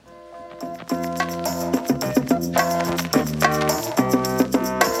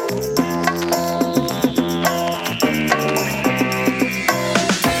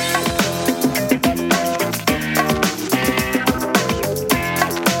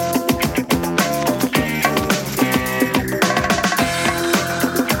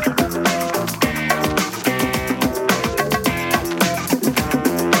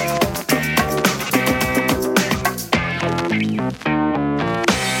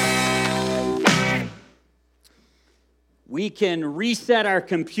We can reset our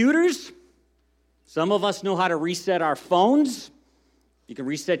computers. Some of us know how to reset our phones. You can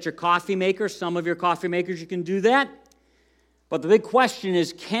reset your coffee maker. Some of your coffee makers, you can do that. But the big question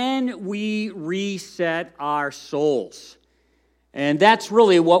is, can we reset our souls? And that's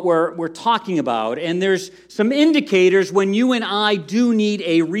really what we're talking about. And there's some indicators when you and I do need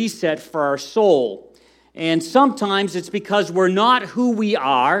a reset for our soul. And sometimes it's because we're not who we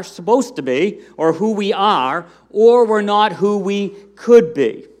are supposed to be, or who we are, or we're not who we could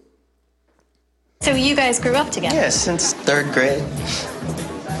be. So you guys grew up together? Yeah, since third grade.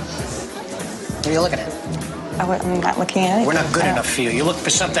 What are you looking at? I'm not looking at it. We're not good enough for you. You looking for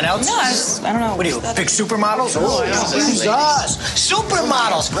something else? No, I don't know. What are you, big supermodels? Oh, Jesus.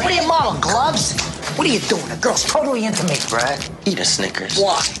 Supermodels. What do you model, gloves? What are you doing? The girl's totally into me. Brad, eat a Snickers.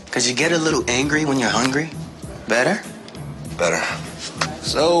 Why? Because you get a little angry when you're hungry. Better? Better.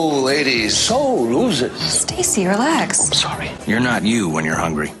 So, ladies. So, losers. Stacy, relax. I'm sorry. You're not you when you're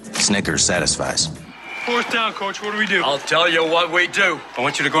hungry. Snickers satisfies. Fourth down, Coach. What do we do? I'll tell you what we do. I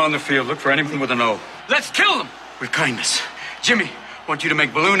want you to go on the field, look for anything with an O. Let's kill them with kindness. Jimmy, I want you to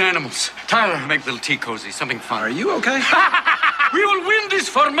make balloon animals. Tyler, make little tea cozies, something fun. Are you okay? We will win this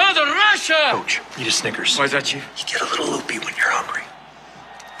for Mother Russia! Coach, eat a Snickers. Why is that, Chief? You get a little loopy when you're hungry.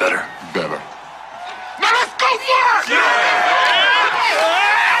 Better. Now let's go for it!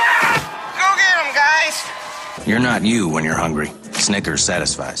 Go get him, guys. You're not you when you're hungry. Snickers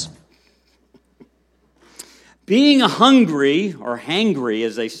satisfies. Being hungry, or hangry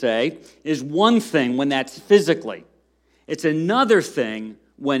as they say, is one thing when that's physically. It's another thing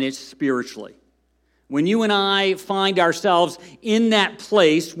when it's spiritually. When you and I find ourselves in that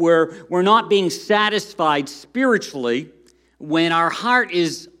place where we're not being satisfied spiritually, when our heart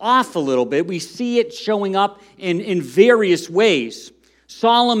is off a little bit, we see it showing up in various ways.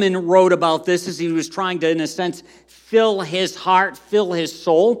 Solomon wrote about this as he was trying to, in a sense, fill his heart, fill his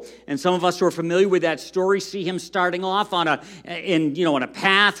soul. And some of us who are familiar with that story see him starting off on a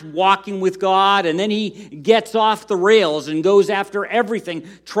path, walking with God, and then he gets off the rails and goes after everything,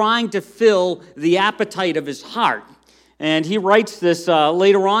 trying to fill the appetite of his heart. And he writes this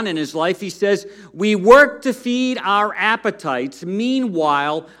later on in his life. He says, "We work to feed our appetites.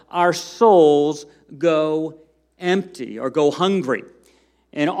 Meanwhile, our souls go empty or go hungry."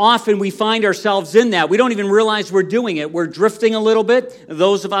 And often we find ourselves in that. We don't even realize we're doing it. We're drifting a little bit.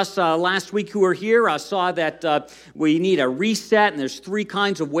 Those of us last week who were here saw that we need a reset, and there's 3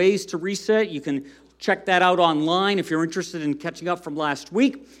 kinds of ways to reset. You can check that out online if you're interested in catching up from last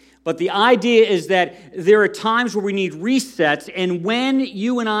week. But the idea is that there are times where we need resets, and when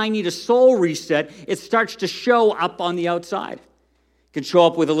you and I need a soul reset, it starts to show up on the outside. It can show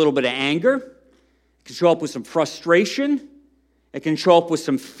up with a little bit of anger. It can show up with some frustration. It can show up with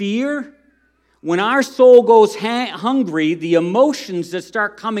some fear. When our soul goes hungry, the emotions that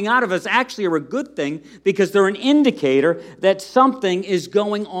start coming out of us actually are a good thing because they're an indicator that something is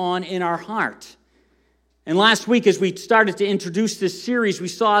going on in our heart. And last week, as we started to introduce this series, we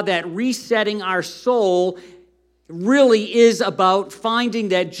saw that resetting our soul really is about finding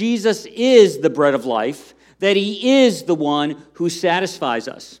that Jesus is the bread of life, that he is the one who satisfies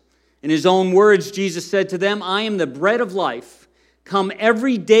us. In his own words, Jesus said to them, "I am the bread of life. Come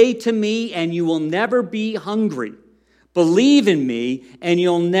every day to me, and you will never be hungry. Believe in me, and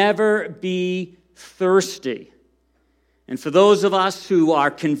you'll never be thirsty." And for those of us who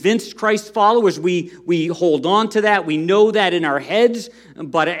are convinced Christ followers, we hold on to that. We know that in our heads,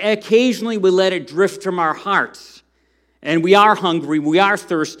 but occasionally we let it drift from our hearts. And we are hungry, we are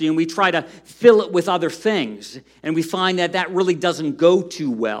thirsty, and we try to fill it with other things. And we find that that really doesn't go too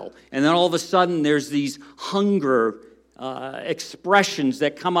well. And then all of a sudden there's these hunger expressions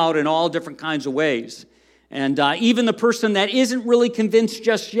that come out in all different kinds of ways. And even the person that isn't really convinced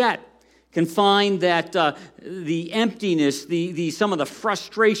just yet can find that the emptiness, some of the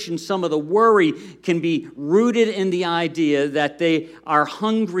frustration, some of the worry can be rooted in the idea that they are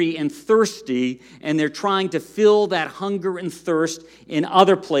hungry and thirsty, and they're trying to fill that hunger and thirst in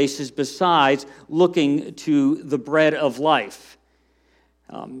other places besides looking to the bread of life.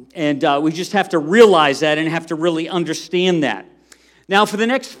 We just have to realize that and have to really understand that. Now, for the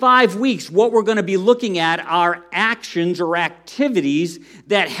next 5 weeks, what we're going to be looking at are actions or activities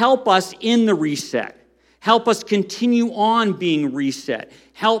that help us in the reset, help us continue on being reset,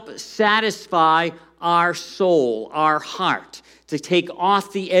 help satisfy our soul, our heart, to take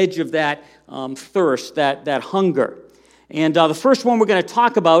off the edge of that thirst, that hunger. And the first one we're going to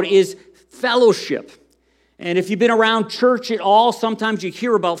talk about is fellowship. And if you've been around church at all, sometimes you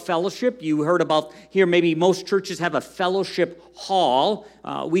hear about fellowship. You heard about here, maybe most churches have a fellowship hall.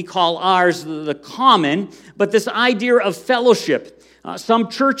 We call ours the common. But this idea of fellowship, some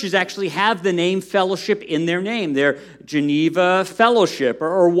churches actually have the name fellowship in their name. They're Geneva Fellowship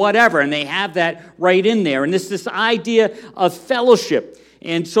or whatever, and they have that right in there. And this idea of fellowship.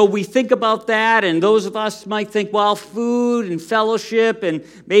 And so we think about that, and those of us might think, well, food and fellowship, and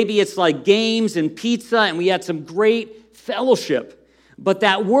maybe it's like games and pizza, and we had some great fellowship. But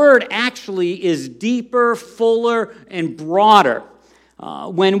that word actually is deeper, fuller, and broader.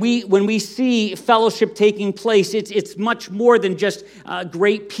 When we see fellowship taking place, it's much more than just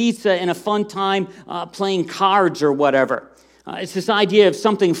great pizza and a fun time playing cards or whatever. It's this idea of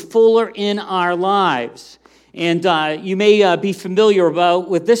something fuller in our lives. And you may be familiar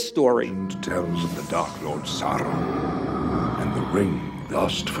with this story. Legend tells of the Dark Lord Sauron, and the ring,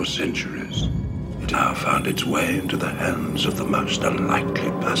 lost for centuries, it now found its way into the hands of the most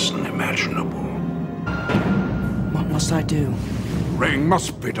unlikely person imaginable. What must I do? The ring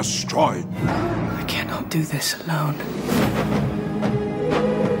must be destroyed. I cannot do this alone.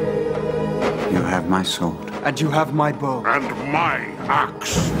 You have my sword. And you have my bow. And my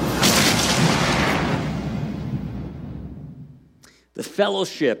axe. The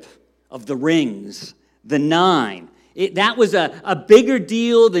Fellowship of the Rings, the Nine. That was a bigger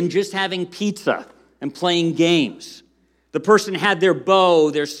deal than just having pizza and playing games. The person had their bow,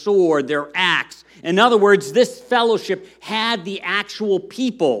 their sword, their axe. In other words, this fellowship had the actual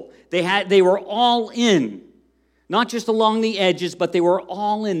people. They were all in. Not just along the edges, but they were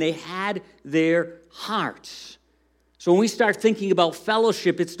all in. They had their hearts. So when we start thinking about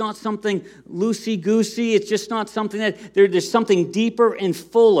fellowship, it's not something loosey-goosey. It's just not something that there's something deeper and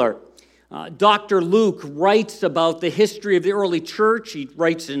fuller. Dr. Luke writes about the history of the early church. He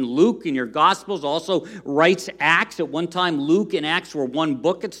writes in Luke in your Gospels, also writes Acts. At one time, Luke and Acts were one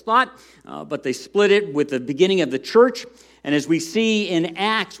book, it's thought, but they split it with the beginning of the church. And as we see in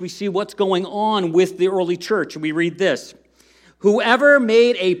Acts, we see what's going on with the early church. We read this. Whoever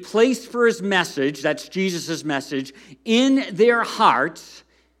made a place for his message, that's Jesus' message, in their hearts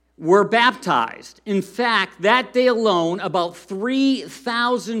were baptized. In fact, that day alone, about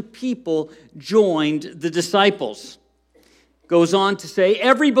 3,000 people joined the disciples. Goes on to say,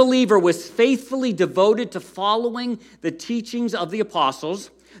 every believer was faithfully devoted to following the teachings of the apostles.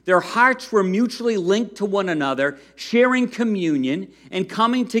 Their hearts were mutually linked to one another, sharing communion and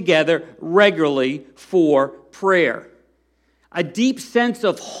coming together regularly for prayer. A deep sense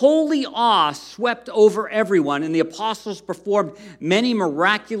of holy awe swept over everyone, and the apostles performed many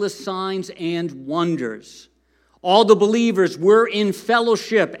miraculous signs and wonders. All the believers were in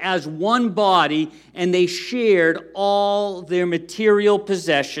fellowship as one body, and they shared all their material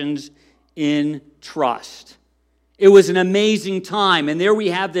possessions in trust. It was an amazing time, and there we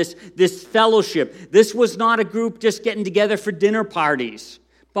have this fellowship. This was not a group just getting together for dinner parties,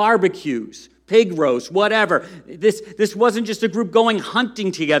 barbecues, pig roast, whatever. This wasn't just a group going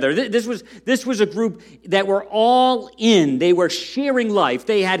hunting together. This was a group that were all in. They were sharing life.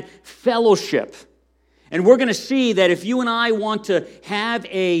 They had fellowship. And we're going to see that if you and I want to have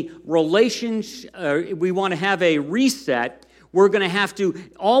a relationship, we want to have a reset, we're going to have to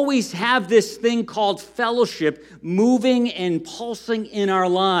always have this thing called fellowship moving and pulsing in our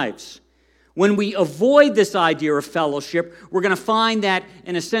lives. When we avoid this idea of fellowship, we're going to find that,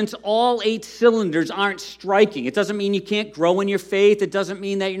 in a sense, all 8 cylinders aren't striking. It doesn't mean you can't grow in your faith. It doesn't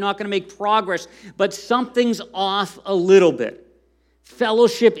mean that you're not going to make progress, but something's off a little bit.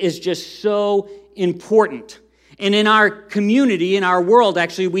 Fellowship is just so important. And in our community, in our world,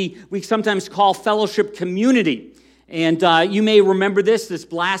 actually, we sometimes call fellowship community. And you may remember this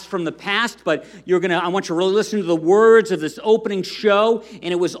blast from the past, but I want you to really listen to the words of this opening show.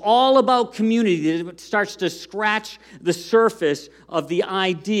 And it was all about community. It starts to scratch the surface of the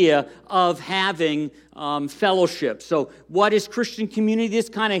idea of having fellowship. So what is Christian community? This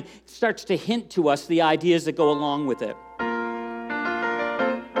kind of starts to hint to us the ideas that go along with it.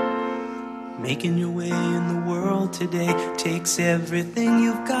 Making your way in the world today takes everything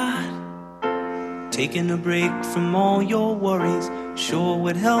you've got. Taking a break from all your worries sure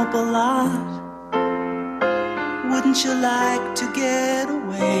would help a lot. Wouldn't you like to get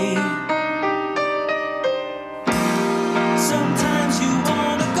away? Sometimes you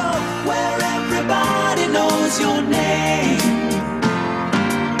wanna go where everybody knows your name,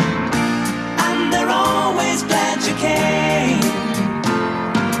 and they're always glad you came.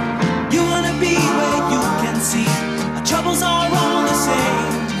 You wanna be where you can see our troubles are all the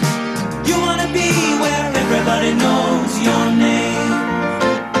same. You wanna be where everybody knows your name.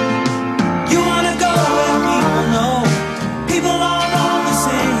 You wanna go where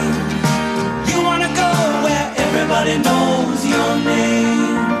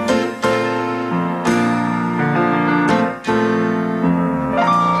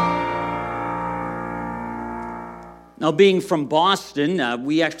Now, being from Boston,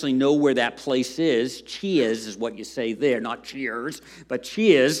 we actually know where that place is. Cheers is what you say there, not cheers, but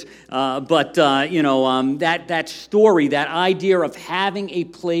cheers. That story, that idea of having a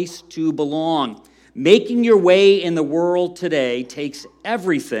place to belong, making your way in the world today takes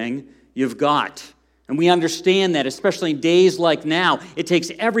everything you've got. And we understand that, especially in days like now. It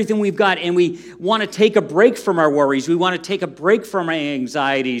takes everything we've got, and we want to take a break from our worries. We want to take a break from our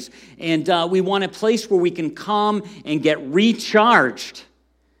anxieties, and we want a place where we can come and get recharged.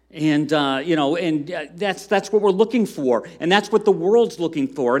 And that's what we're looking for, and that's what the world's looking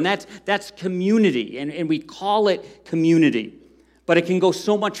for, and that's community, and we call it community. But it can go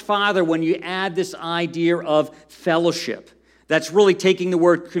so much farther when you add this idea of fellowship. That's really taking the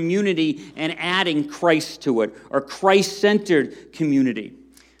word community and adding Christ to it, or Christ-centered community.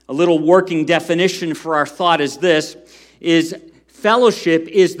 A little working definition for our thought is this, is fellowship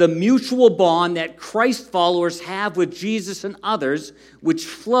is the mutual bond that Christ followers have with Jesus and others, which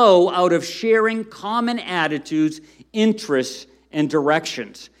flow out of sharing common attitudes, interests, and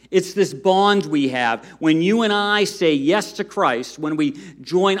directions. It's this bond we have. When you and I say yes to Christ, when we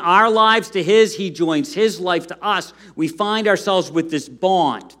join our lives to His, He joins His life to us, we find ourselves with this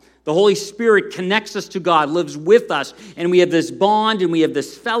bond. The Holy Spirit connects us to God, lives with us, and we have this bond and we have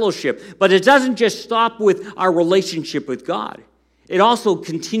this fellowship. But it doesn't just stop with our relationship with God. It also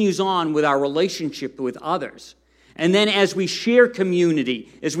continues on with our relationship with others. And then as we share community,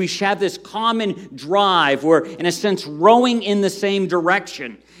 as we have this common drive, we're, in a sense, rowing in the same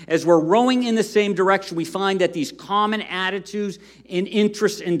direction. As we're rowing in the same direction, we find that these common attitudes and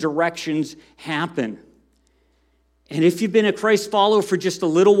interests and directions happen. And if you've been a Christ follower for just a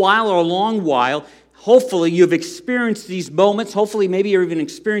little while or a long while, hopefully you've experienced these moments, hopefully maybe you're even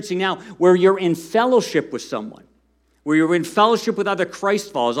experiencing now, where you're in fellowship with someone, where you're in fellowship with other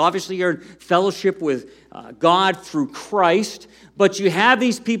Christ followers. Obviously, you're in fellowship with God through Christ, but you have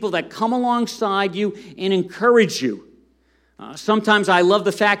these people that come alongside you and encourage you. Sometimes I love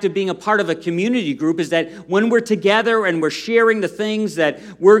the fact of being a part of a community group is that when we're together and we're sharing the things that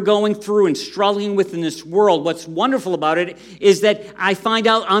we're going through and struggling with in this world, what's wonderful about it is that I find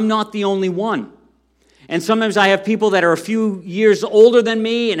out I'm not the only one. And sometimes I have people that are a few years older than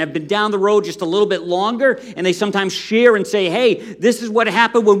me and have been down the road just a little bit longer, and they sometimes share and say, hey, this is what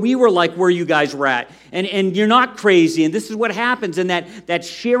happened when we were like where you guys were at. And you're not crazy, and this is what happens. And that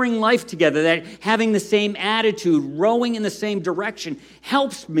sharing life together, that having the same attitude, rowing in the same direction,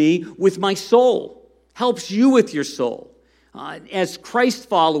 helps me with my soul, helps you with your soul. As Christ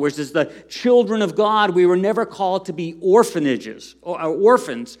followers, as the children of God, we were never called to be orphanages or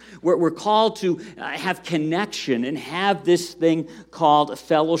orphans. We're called to have connection and have this thing called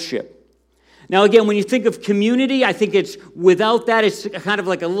fellowship. Now, again, when you think of community, I think it's without that, it's kind of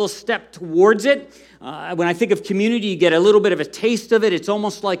like a little step towards it. When I think of community, you get a little bit of a taste of it. It's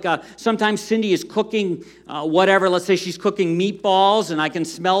almost like sometimes Cindy is cooking whatever. Let's say she's cooking meatballs, and I can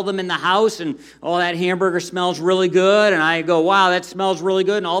smell them in the house, and that hamburger smells really good. And I go, wow, that smells really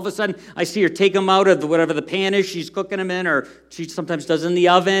good. And all of a sudden, I see her take them out of whatever the pan is she's cooking them in, or she sometimes does in the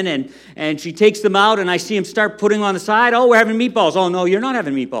oven, and she takes them out, and I see them start putting on the side. Oh, we're having meatballs. Oh, no, you're not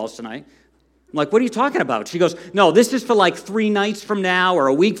having meatballs tonight. I'm like, what are you talking about? She goes, no, this is for like 3 nights from now or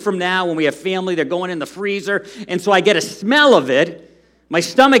a week from now when we have family. They're going in the freezer. And so I get a smell of it. My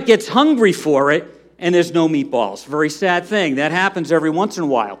stomach gets hungry for it, and there's no meatballs. Very sad thing. That happens every once in a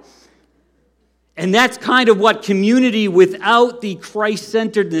while. And that's kind of what community without the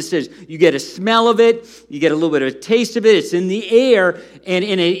Christ-centeredness is. You get a smell of it. You get a little bit of a taste of it. It's in the air, and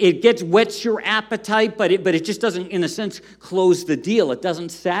it whets your appetite, but it just doesn't, in a sense, close the deal. It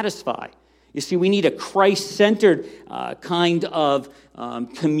doesn't satisfy. You see, we need a Christ-centered kind of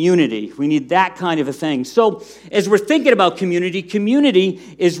community. We need that kind of a thing. So as we're thinking about community, community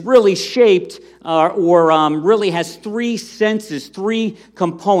is really shaped or really has 3 senses, 3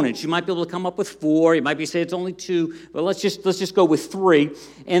 components. You might be able to come up with 4. You might be saying it's only 2, but let's just go with 3.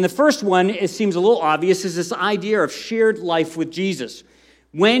 And the first one, it seems a little obvious, is this idea of shared life with Jesus.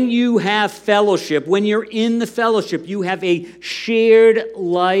 When you have fellowship, when you're in the fellowship, you have a shared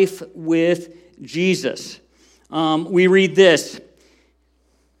life with Jesus. We read this.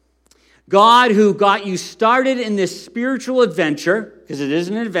 God, who got you started in this spiritual adventure, because it is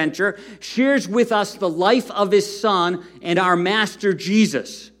an adventure, shares with us the life of His Son and our Master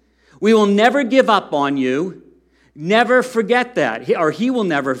Jesus. We will never give up on you. Never forget that, or He will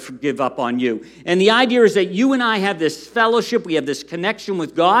never give up on you. And the idea is that you and I have this fellowship, we have this connection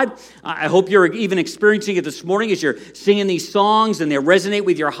with God. I hope you're even experiencing it this morning as you're singing these songs and they resonate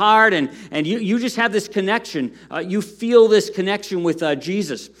with your heart, and you just have this connection. You feel this connection with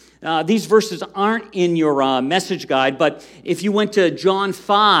Jesus. These verses aren't in your message guide, but if you went to John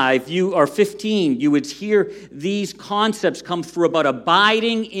 5 or 15, you would hear these concepts come through about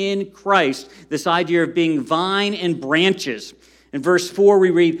abiding in Christ, this idea of being vine and branches. In verse 4, we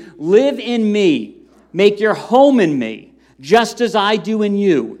read, "Live in me, make your home in me, just as I do in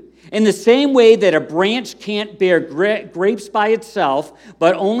you. In the same way that a branch can't bear grapes by itself,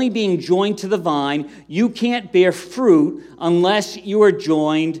 but only being joined to the vine, you can't bear fruit unless you are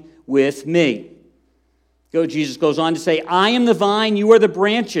joined with me." Jesus goes on to say, "I am the vine, you are the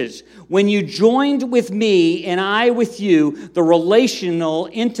branches. When you joined with me and I with you, the relation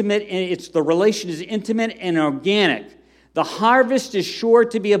is intimate and organic. The harvest is sure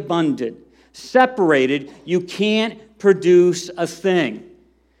to be abundant. Separated, you can't produce a thing."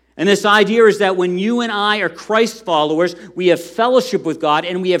 And this idea is that when you and I are Christ followers, we have fellowship with God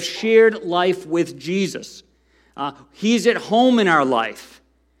and we have shared life with Jesus. He's at home in our life,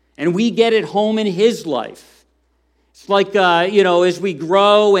 and we get at home in his life. It's like, as we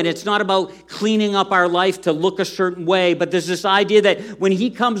grow, and it's not about cleaning up our life to look a certain way, but there's this idea that when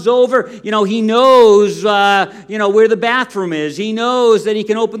he comes over, he knows, where the bathroom is. He knows that he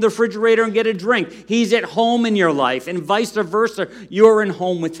can open the refrigerator and get a drink. He's at home in your life, and vice versa. You're in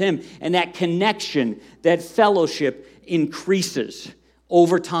home with him. And that connection, that fellowship increases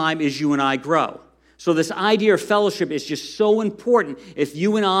over time as you and I grow. So this idea of fellowship is just so important if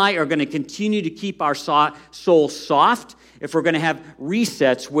you and I are going to continue to keep our soul soft, if we're going to have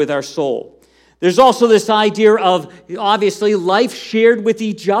resets with our soul. There's also this idea of, obviously, life shared with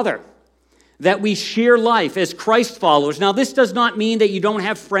each other, that we share life as Christ followers. Now, this does not mean that you don't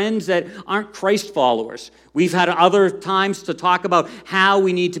have friends that aren't Christ followers. We've had other times to talk about how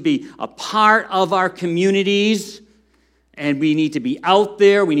we need to be a part of our communities, and we need to be out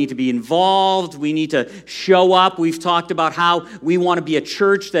there, we need to be involved, we need to show up. We've talked about how we want to be a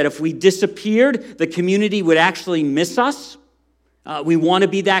church that if we disappeared, the community would actually miss us. We want to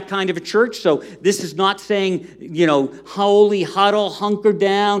be that kind of a church. So this is not saying, holy huddle, hunker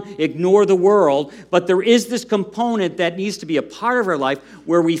down, ignore the world. But there is this component that needs to be a part of our life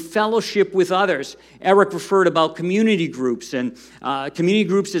where we fellowship with others. Eric referred about community groups, and community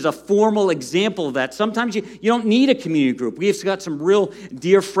groups is a formal example of that. Sometimes you don't need a community group. We've got some real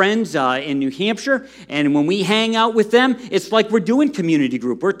dear friends in New Hampshire, and when we hang out with them, it's like we're doing community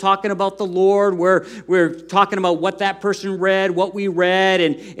group. We're talking about the Lord. We're talking about what that person read, what we read,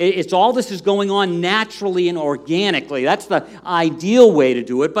 and it's all this is going on naturally and organically. That's the ideal way to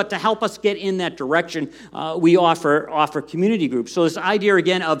do it, but to help us get in that direction, we offer community groups. So this idea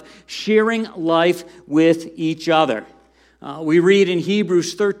again of sharing life with each other. We read in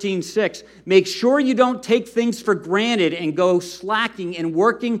Hebrews 13:6, "Make sure you don't take things for granted and go slacking and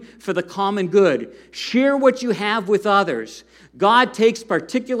working for the common good. Share what you have with others. God takes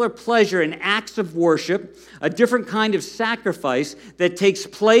particular pleasure in acts of worship, a different kind of sacrifice that takes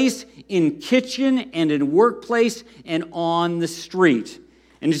place in kitchen and in workplace and on the street."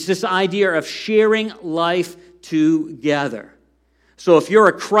 And it's this idea of sharing life together. So if you're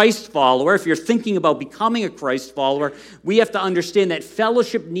a Christ follower, if you're thinking about becoming a Christ follower, we have to understand that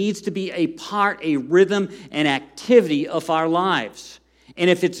fellowship needs to be a part, a rhythm, an activity of our lives. And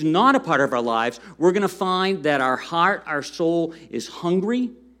if it's not a part of our lives, we're going to find that our heart, our soul is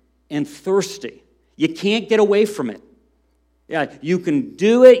hungry and thirsty. You can't get away from it. Yeah, you can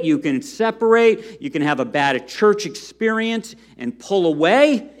do it, you can separate, you can have a bad church experience and pull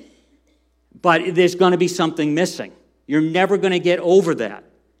away, but there's going to be something missing. You're never going to get over that.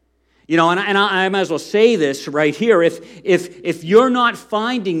 And I might as well say this right here. If you're not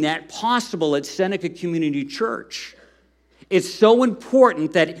finding that possible at Seneca Community Church, it's so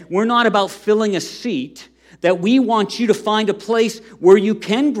important that we're not about filling a seat, that we want you to find a place where you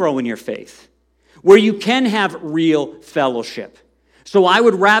can grow in your faith, where you can have real fellowship. So I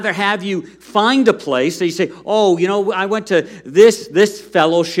would rather have you find a place that you say, I went to this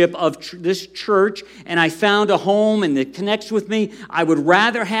fellowship of this church, and I found a home and it connects with me. I would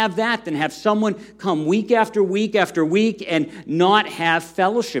rather have that than have someone come week after week after week and not have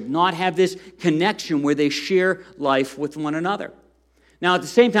fellowship, not have this connection where they share life with one another. Now, at the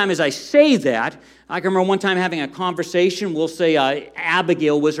same time as I say that, I can remember one time having a conversation. We'll say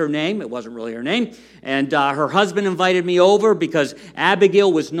Abigail was her name. It wasn't really her name. And her husband invited me over because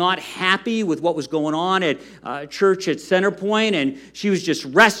Abigail was not happy with what was going on at church at Centerpoint, and she was just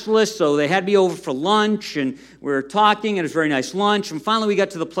restless, so they had me over for lunch, and we were talking, and it was a very nice lunch. And finally we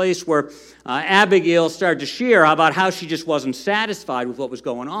got to the place where Abigail started to share about how she just wasn't satisfied with what was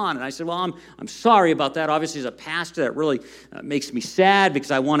going on. And I said, well, I'm sorry about that. Obviously, as a pastor, that really makes me sad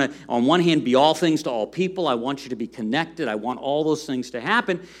because I want to, on one hand, be all things things to all people. I want you to be connected. I want all those things to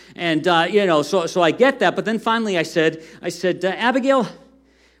happen. And, so I get that. But then finally I said, Abigail,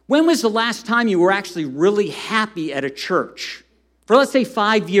 when was the last time you were actually really happy at a church? For let's say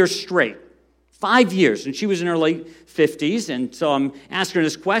 5 years straight. 5 years. And she was in her late 50s. And so I'm asking her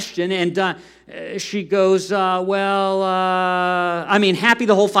this question. And she goes, happy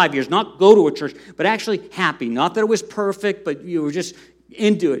the whole 5 years. Not go to a church, but actually happy. Not that it was perfect, but you were just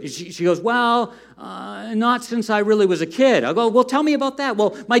into it. She goes, not since I really was a kid. I go, well, tell me about that.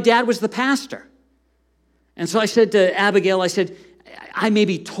 Well, my dad was the pastor. And so I said to Abigail, I may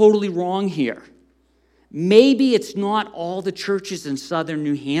be totally wrong here. Maybe it's not all the churches in southern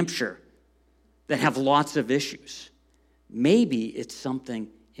New Hampshire that have lots of issues. Maybe it's something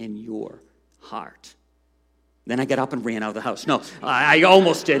in your heart. Then I got up and ran out of the house. No, I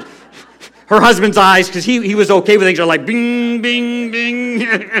almost did. Her husband's eyes, because he was okay with things, are like, bing, bing, bing.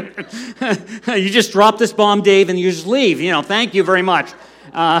 You just drop this bomb, Dave, and you just leave. Thank you very much.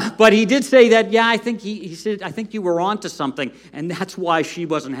 But he did say that, I think he said, I think you were onto something, and that's why she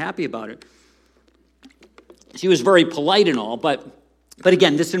wasn't happy about it. She was very polite and all, but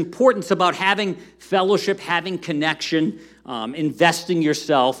again, this importance about having fellowship, having connection, investing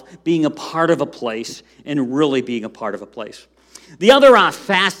yourself, being a part of a place, and really being a part of a place. The other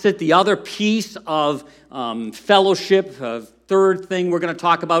facet, the other piece of fellowship, third thing we're going to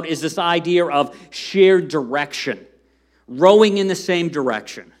talk about is this idea of shared direction, rowing in the same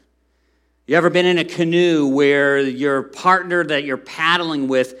direction. You ever been in a canoe where your partner that you're paddling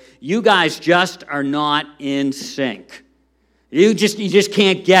with, you guys just are not in sync? You just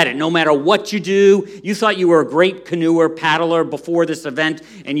can't get it. No matter what you do, you thought you were a great canoeer, paddler before this event,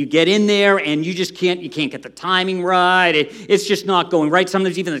 and you get in there and you can't get the timing right. It's just not going right.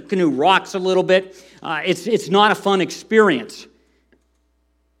 Sometimes even the canoe rocks a little bit. It's not a fun experience.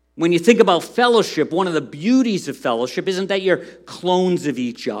 When you think about fellowship, one of the beauties of fellowship isn't that you're clones of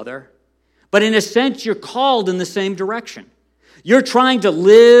each other, but in a sense, you're called in the same direction. You're trying to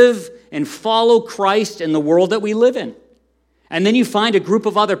live and follow Christ in the world that we live in. And then you find a group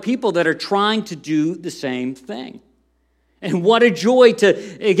of other people that are trying to do the same thing. And what a joy to,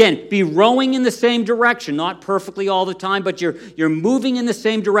 again, be rowing in the same direction, not perfectly all the time, but you're moving in the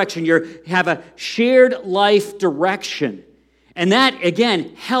same direction. You have a shared life direction. And that,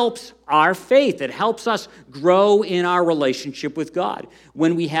 again, helps our faith. It helps us grow in our relationship with God.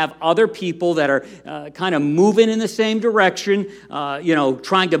 When we have other people that are kind of moving in the same direction,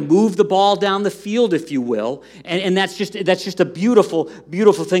 trying to move the ball down the field, if you will. And that's just a beautiful,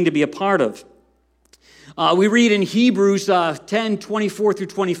 beautiful thing to be a part of. We read in Hebrews 10, 24 through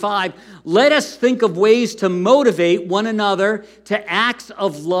 25, let us think of ways to motivate one another to acts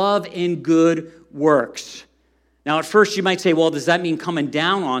of love and good works. Now, at first you might say, well, does that mean coming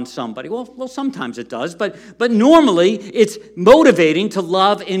down on somebody? Well, sometimes it does, but normally it's motivating to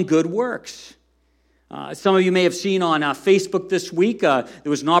love and good works. Some of you may have seen on Facebook this week, there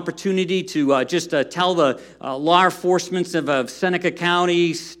was an opportunity to tell the law enforcement of Seneca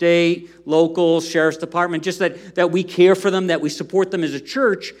County, state, local, sheriff's department, just that we care for them, that we support them as a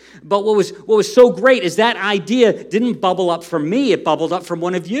church. But what was so great is that idea didn't bubble up from me, it bubbled up from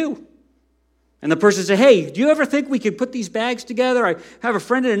one of you. And the person said, hey, do you ever think we could put these bags together? I have a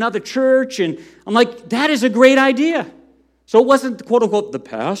friend in another church. And I'm like, that is a great idea. So it wasn't, quote unquote, the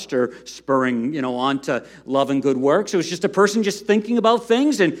pastor spurring, on to love and good works. It was just a person just thinking about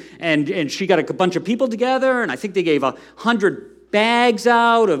things. And she got a bunch of people together. And I think they gave 100 bags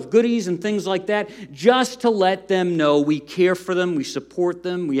out of goodies and things like that, just to let them know we care for them, we support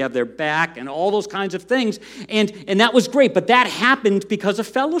them, we have their back, and all those kinds of things. And that was great. But that happened because of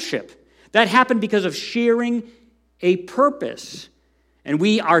fellowship. That happened because of sharing a purpose. And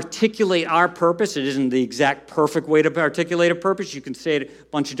we articulate our purpose. It isn't the exact perfect way to articulate a purpose. You can say it a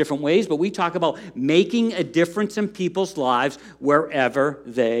bunch of different ways, but we talk about making a difference in people's lives wherever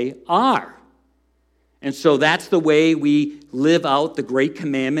they are. And so that's the way we live out the Great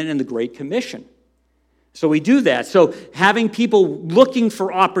Commandment and the Great Commission. So we do that. So having people looking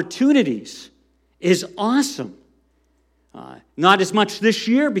for opportunities is awesome. Not as much this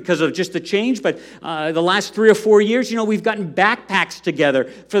year because of just the change, but the last 3 or 4 years, we've gotten backpacks together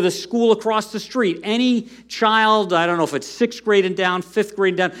for the school across the street. Any child, I don't know if it's 6th grade and down, 5th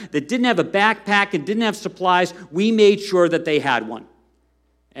grade and down, that didn't have a backpack and didn't have supplies, we made sure that they had one.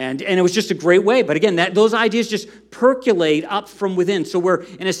 And it was just a great way. But again, those ideas just percolate up from within. So we're,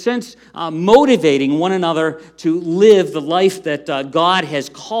 in a sense, motivating one another to live the life that God has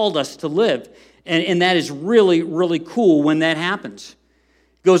called us to live. And that is really, really cool when that happens.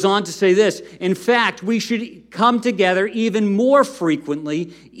 Goes on to say this, in fact, we should come together even more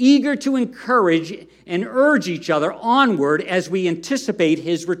frequently, eager to encourage and urge each other onward as we anticipate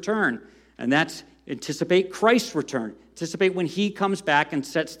his return. And that's anticipate Christ's return. Anticipate when he comes back and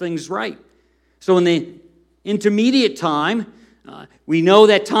sets things right. So in the intermediate time, we know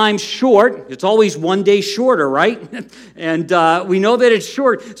that time's short. It's always one day shorter, right? And we know that it's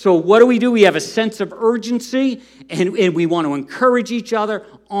short. So what do? We have a sense of urgency, and we want to encourage each other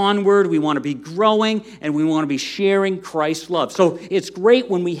onward. We want to be growing, and we want to be sharing Christ's love. So it's great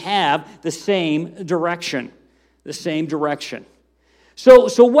when we have the same direction. The same direction.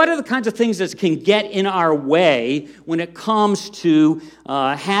 So what are the kinds of things that can get in our way when it comes to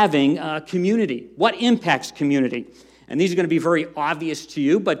having community? What impacts community? And these are going to be very obvious to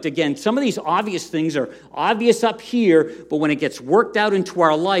you, but again, some of these obvious things are obvious up here, but when it gets worked out into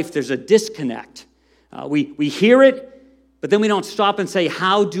our life, there's a disconnect. We hear it, but then we don't stop and say,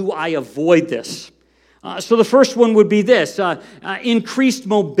 how do I avoid this? So the first one would be this, increased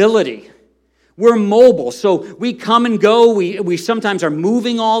mobility. We're mobile, so we come and go. We sometimes are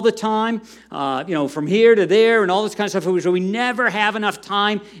moving all the time, from here to there and all this kind of stuff. So we never have enough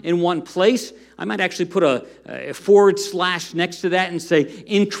time in one place. I might actually put a forward slash next to that and say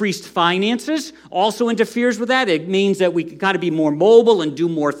increased finances also interferes with that. It means that we got to be more mobile and do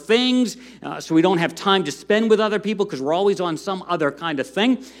more things, so we don't have time to spend with other people because we're always on some other kind of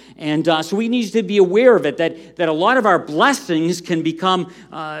thing. And so we need to be aware of it, that a lot of our blessings can become,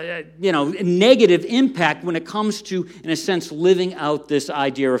 negative impact when it comes to, in a sense, living out this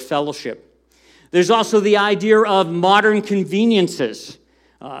idea of fellowship. There's also the idea of modern conveniences.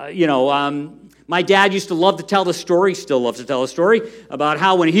 My dad used to love to tell the story, still loves to tell the story, about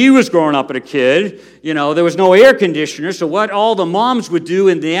how when he was growing up as a kid, there was no air conditioner, so what all the moms would do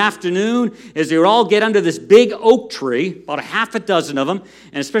in the afternoon is they would all get under this big oak tree, about a half a dozen of them,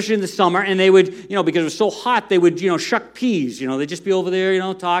 and especially in the summer, and they would, because it was so hot, they would, shuck peas, they'd just be over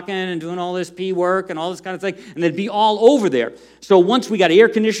there, talking and doing all this pea work and all this kind of thing, and they'd be all over there. So once we got air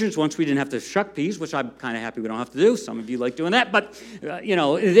conditioners, once we didn't have to shuck peas, which I'm kind of happy we don't have to do, some of you like doing that, but,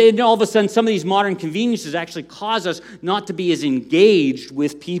 then all of a sudden some of these modern conveniences actually cause us not to be as engaged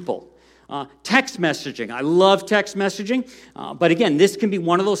with people. Text messaging. I love text messaging, but again, this can be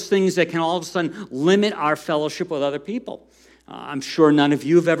one of those things that can all of a sudden limit our fellowship with other people. I'm sure none of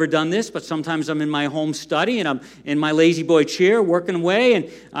you have ever done this, but sometimes I'm in my home study and I'm in my lazy boy chair working away, and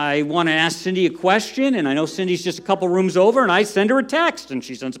I want to ask Cindy a question, and I know Cindy's just a couple rooms over, and I send her a text, and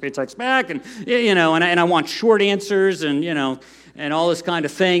she sends me a text back, and and I want short answers, and and all this kind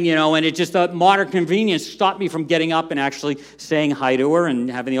of thing, and it just, modern convenience stopped me from getting up and actually saying hi to her and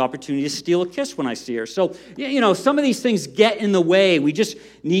having the opportunity to steal a kiss when I see her. So, some of these things get in the way. We just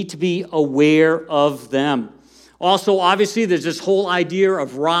need to be aware of them. Also, obviously, there's this whole idea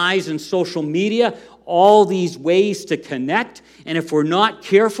of rise in social media, all these ways to connect, and if we're not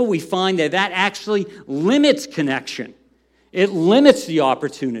careful, we find that actually limits connection. It limits the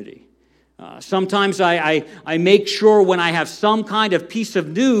opportunity. Sometimes I make sure when I have some kind of piece of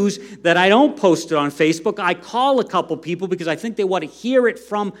news that I don't post it on Facebook. I call a couple people because I think they want to hear it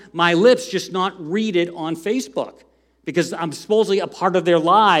from my lips, just not read it on Facebook, because I'm supposedly a part of their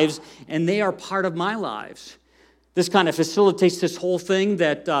lives and they are part of my lives. This kind of facilitates this whole thing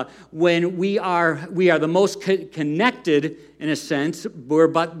that when we are the most connected, in a sense,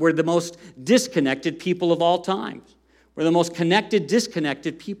 but we're the most disconnected people of all time. We're the most connected,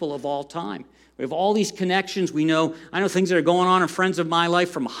 disconnected people of all time. We have all these connections. I know things that are going on in friends of my life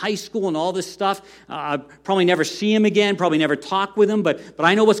from high school and all this stuff. Probably never see them again, probably never talk with them, but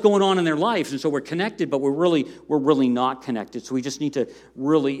I know what's going on in their lives, and so we're connected, but we're really not connected. So we just need to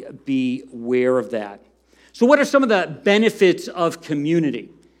really be aware of that. So what are some of the benefits of community?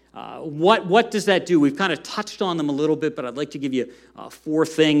 What does that do? We've kind of touched on them a little bit, but I'd like to give you 4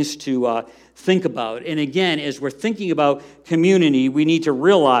 things to think about. And again, as we're thinking about community, we need to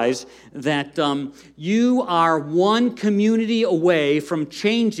realize that you are one community away from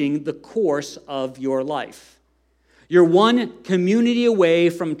changing the course of your life. You're one community away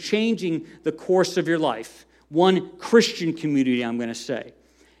from changing the course of your life. One Christian community, I'm going to say.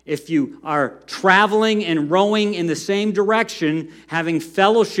 If you are traveling and rowing in the same direction, having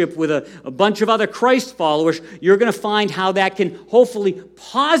fellowship with a bunch of other Christ followers, you're going to find how that can hopefully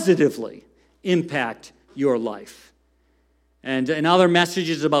positively impact your life. And in other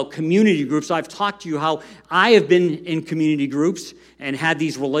messages about community groups, I've talked to you how I have been in community groups and had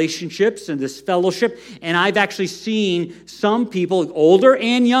these relationships and this fellowship, and I've actually seen some people, older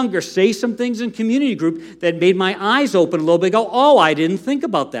and younger, say some things in community group that made my eyes open a little bit, go, oh, I didn't think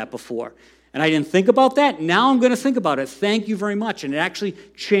about that before. And I didn't think about that. Now I'm going to think about it. Thank you very much. And it actually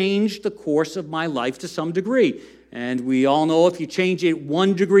changed the course of my life to some degree. And we all know if you change it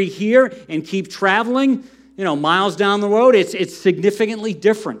 1 degree here and keep traveling, miles down the road, it's significantly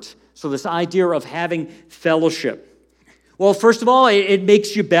different. So this idea of having fellowship. Well, first of all, it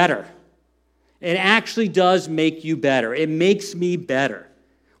makes you better. It actually does make you better. It makes me better.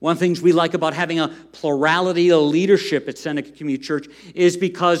 One of the things we like about having a plurality of leadership at Seneca Community Church is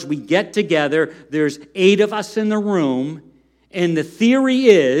because we get together, there's 8 of us in the room, and the theory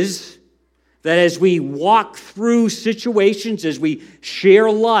is that as we walk through situations, as we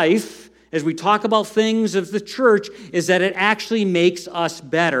share life, as we talk about things of the church, is that it actually makes us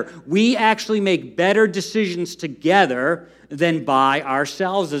better. We actually make better decisions together than by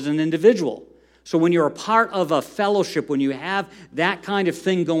ourselves as an individual. So when you're a part of a fellowship, when you have that kind of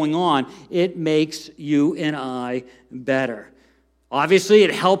thing going on, it makes you and I better. Obviously,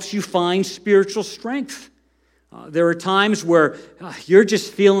 it helps you find spiritual strength. There are times where you're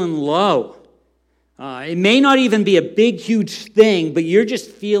just feeling low. It may not even be a big, huge thing, but you're just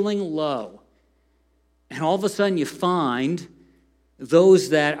feeling low. And all of a sudden you find those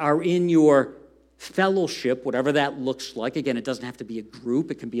that are in your fellowship, whatever that looks like. Again, it doesn't have to be a group.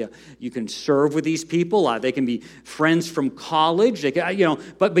 It can be you can serve with these people. They can be friends from college. They can,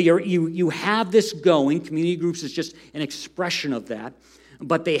 but you have this going. Community groups is just an expression of that.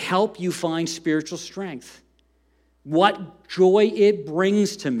 But they help you find spiritual strength. What joy it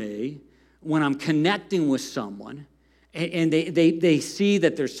brings to me when I'm connecting with someone and they see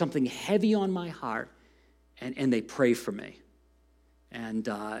that there's something heavy on my heart and they pray for me. And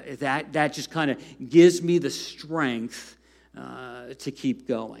that just kind of gives me the strength to keep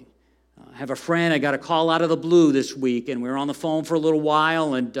going. I have a friend, I got a call out of the blue this week, and we were on the phone for a little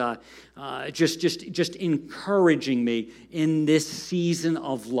while, and just encouraging me in this season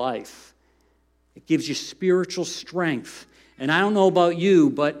of life. It gives you spiritual strength. And I don't know about you,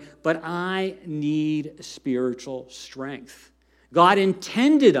 but I need spiritual strength. God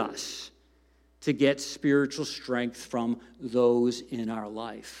intended us to get spiritual strength from those in our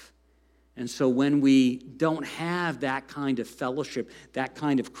life. And so when we don't have that kind of fellowship, that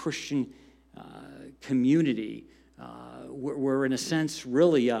kind of Christian community, we're in a sense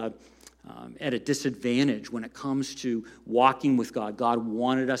really at a disadvantage when it comes to walking with God. God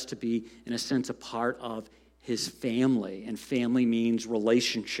wanted us to be, in a sense, a part of His family, and family means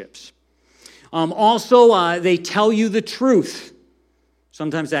relationships. Also, they tell you the truth.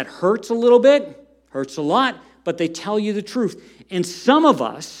 Sometimes that hurts a little bit, hurts a lot, but they tell you the truth. And some of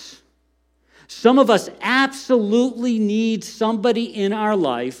us absolutely need somebody in our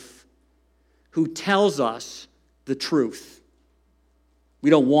life who tells us the truth. We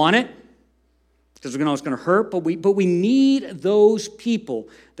don't want it because we know it's going to hurt, but we need those people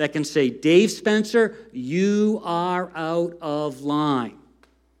that can say, Dave Spencer, you are out of line.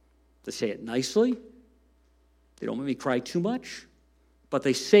 They say it nicely. They don't make me cry too much. But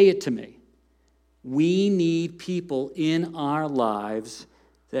they say it to me. We need people in our lives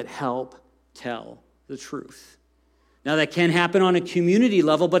that help tell the truth. Now, that can happen on a community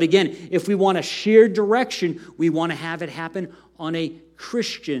level, but again, if we want a shared direction, we want to have it happen on a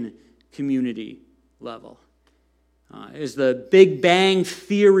Christian community level. As the Big Bang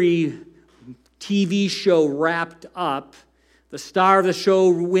Theory TV show wrapped up, the star of the show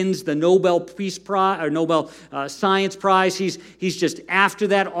wins the Nobel Peace Prize or Nobel Science Prize. He's just after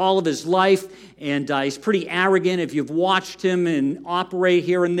that all of his life, and he's pretty arrogant if you've watched him and operate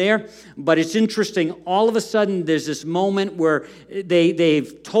here and there. But it's interesting. All of a sudden, there's this moment where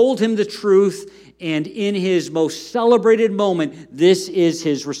they've told him the truth, and in his most celebrated moment, this is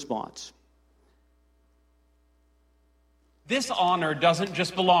his response. This honor doesn't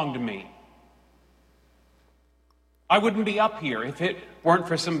just belong to me. I wouldn't be up here if it weren't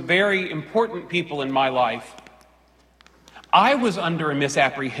for some very important people in my life. I was under a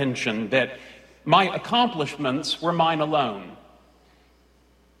misapprehension that my accomplishments were mine alone.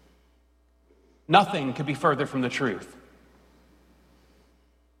 Nothing could be further from the truth.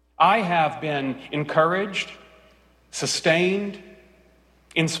 I have been encouraged, sustained,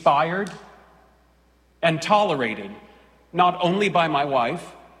 inspired, and tolerated, not only by my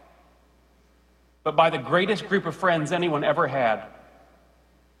wife, but by the greatest group of friends anyone ever had.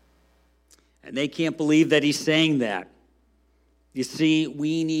 And they can't believe that he's saying that. You see,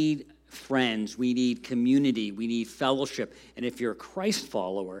 we need friends, we need community, we need fellowship. And if you're a Christ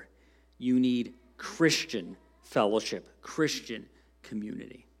follower, you need Christian fellowship, Christian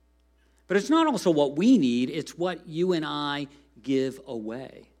community. But it's not also what we need, it's what you and I give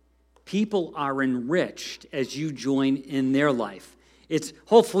away. People are enriched as you join in their life. It's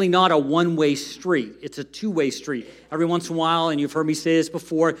hopefully not a one-way street. It's a two-way street. Every once in a while, and you've heard me say this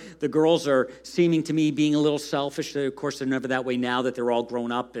before, the girls are seeming to me being a little selfish. Of course, they're never that way now that they're all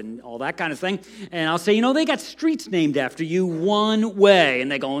grown up and all that kind of thing. And I'll say, they got streets named after you one way. And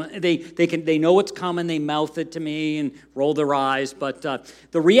they know what's coming. They mouth it to me and roll their eyes. But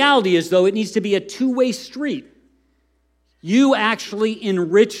the reality is, though, it needs to be a two-way street. You actually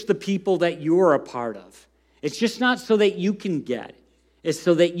enrich the people that you're a part of. It's just not so that you can get. It's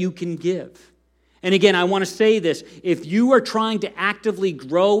so that you can give. And again, I want to say this. If you are trying to actively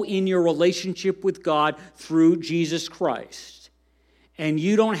grow in your relationship with God through Jesus Christ, and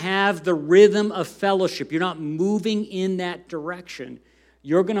you don't have the rhythm of fellowship, you're not moving in that direction,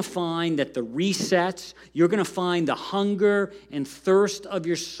 you're going to find that the resets, you're going to find the hunger and thirst of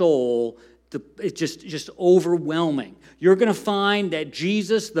your soul, it's just overwhelming. You're going to find that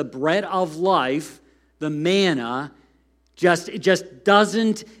Jesus, the bread of life, the manna, just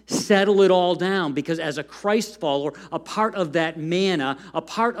doesn't settle it all down, because as a Christ follower, a part of that manna, a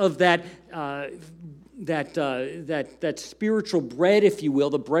part of that spiritual bread, if you will,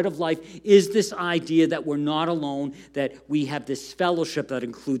 the bread of life, is this idea that we're not alone, that we have this fellowship that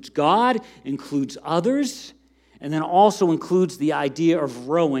includes God, includes others, and then also includes the idea of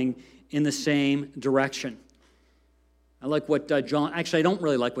rowing in the same direction. I like what I don't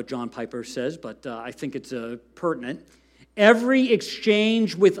really like what John Piper says, but I think it's pertinent. Every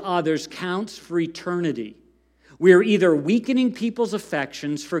exchange with others counts for eternity. We are either weakening people's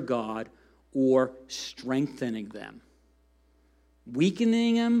affections for God or strengthening them.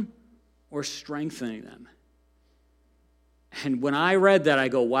 Weakening them or strengthening them. And when I read that, I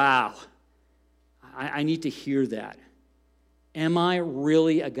go, wow, I need to hear that. Am I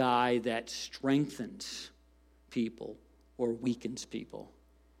really a guy that strengthens people or weakens people?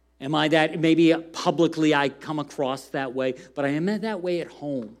 Am I that? Maybe publicly I come across that way, but I am that way at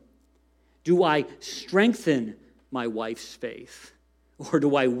home. Do I strengthen my wife's faith, or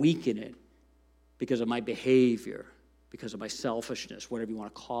do I weaken it because of my behavior, because of my selfishness, whatever you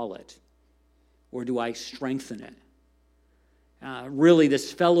want to call it? Or do I strengthen it? Really,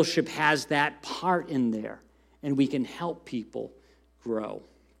 this fellowship has that part in there, and we can help people grow.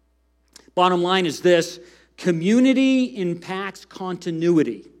 Bottom line is this: community impacts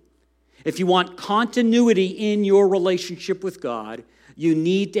continuity. If you want continuity in your relationship with God, you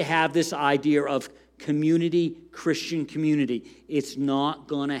need to have this idea of community, Christian community. It's not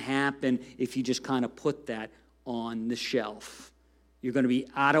going to happen if you just kind of put that on the shelf. You're going to be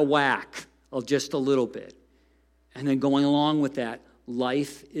out of whack of just a little bit. And then going along with that,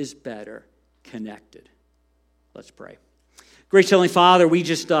 life is better connected. Let's pray. Gracious Heavenly Father, we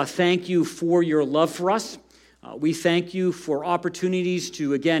just thank you for your love for us. We thank you for opportunities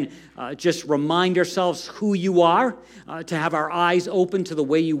to, again, just remind ourselves who you are, to have our eyes open to the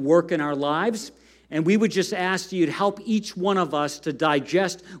way you work in our lives. And we would just ask you to help each one of us to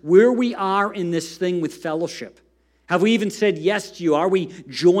digest where we are in this thing with fellowship. Have we even said yes to you? Are we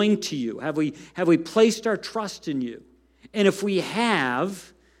joined to you? Have we placed our trust in you? And if we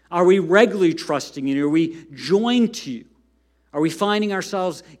have, are we regularly trusting in you? Are we joined to you? Are we finding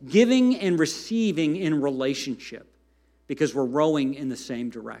ourselves giving and receiving in relationship because we're rowing in the same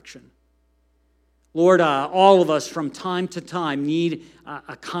direction? Lord, all of us from time to time need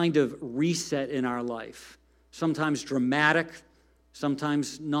a kind of reset in our life. Sometimes dramatic,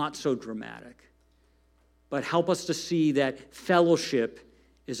 sometimes not so dramatic. But help us to see that fellowship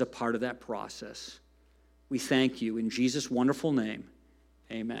is a part of that process. We thank you in Jesus' wonderful name.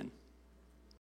 Amen.